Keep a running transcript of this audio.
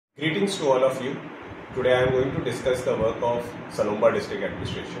Greetings to all of you. Today I am going to discuss the work of Salumbar District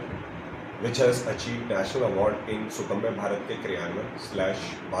Administration, which has achieved National Award in Sugamya Bharat के क्रियान्वयन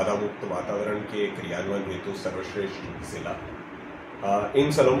 / बाधा मुक्त वातावरण के क्रियान्वयन हेतु सर्वश्रेष्ठ जिला. In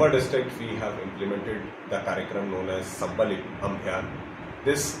Salumbar district, we have implemented the कार्यक्रम known as Sugamya Abhiyan.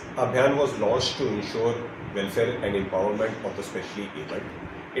 This Abhiyan was launched to ensure welfare and empowerment of the specially abled.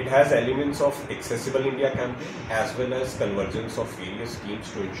 It has elements of Accessible India campaign as well as convergence of various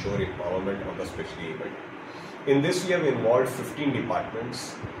schemes to ensure empowerment of the specially abled. In this, we have involved 15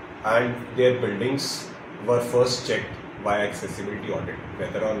 departments and their buildings were first checked via accessibility audit,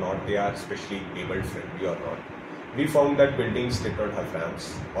 whether or not they are specially abled friendly or not. We found that buildings did not have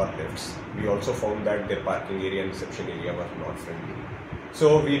ramps or lifts. We also found that their parking area and reception area were not friendly.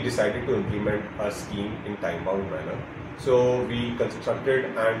 So we decided to implement a scheme in time-bound manner. So we constructed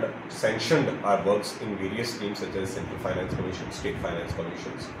and sanctioned our works in various schemes such as Central Finance Commission, State Finance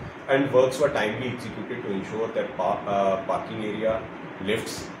Commissions, and works were timely executed to ensure that parking area,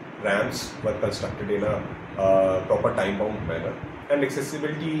 lifts, ramps were constructed in a proper time-bound manner, and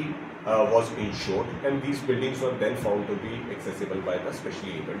accessibility was ensured, and these buildings were then found to be accessible by the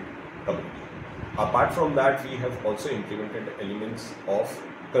specially abled community. Apart from that, we have also implemented elements of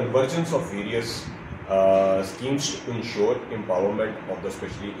convergence of various schemes to ensure empowerment of the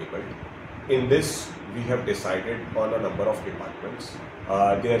specially abled. In this, we have decided on a number of departments.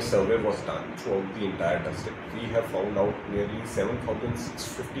 Their survey was done throughout the entire district. We have found out nearly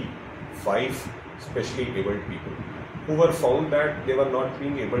 7,655 specially abled people who were found that they were not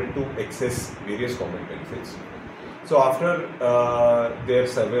being able to access various government benefits. So after their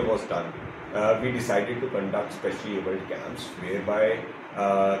survey was done, we decided to conduct specially abled camps, whereby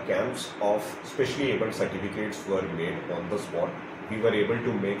camps of specially abled certificates were made on the spot. We were able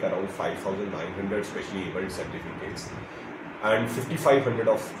to make around 5,900 specially abled certificates, and 5,500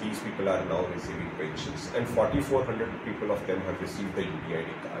 of these people are now receiving pensions, and 4,400 people of them have received the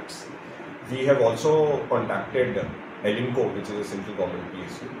UDID cards. We have also contacted LMCO, which is a central government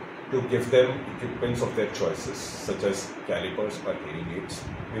PSU, to give them equipments of their choices, such as calipers or hearing aids.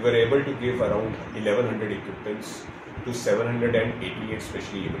 We were able to give around 1,100 equipments to 788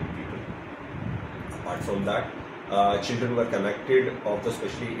 specially abled people. Apart from that, children were connected of the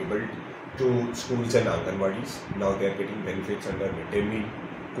specially abled to schools and Anganwadis. Now they are getting benefits under midday meal,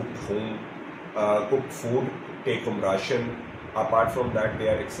 cooked food, take-home ration. Apart from that, they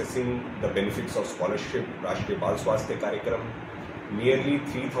are accessing the benefits of scholarship, Rashtriya Bal Swasthya Karyakram. Nearly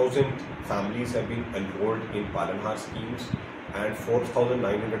 3,000 families have been enrolled in Palanhar schemes, and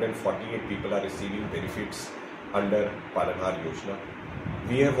 4,948 people are receiving benefits under Palanhar Yojana.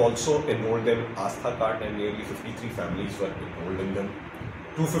 We have also enrolled them Astha card, and nearly 53 families were enrolled in them.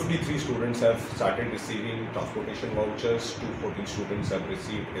 253 students have started receiving transportation vouchers, 214 students have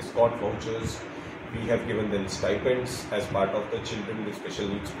received escort vouchers. We have given them stipends as part of the Children with Special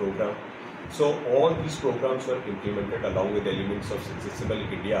Needs program. So all these programs were implemented along with elements of Accessible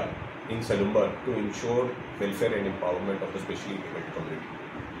India in Salumbar to ensure welfare and empowerment of the specially abled community.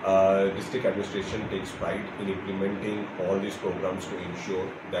 District administration takes pride in implementing all these programs to ensure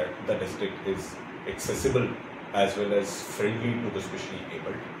that the district is accessible as well as friendly to the specially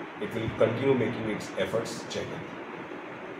abled. It will continue making its efforts genuine.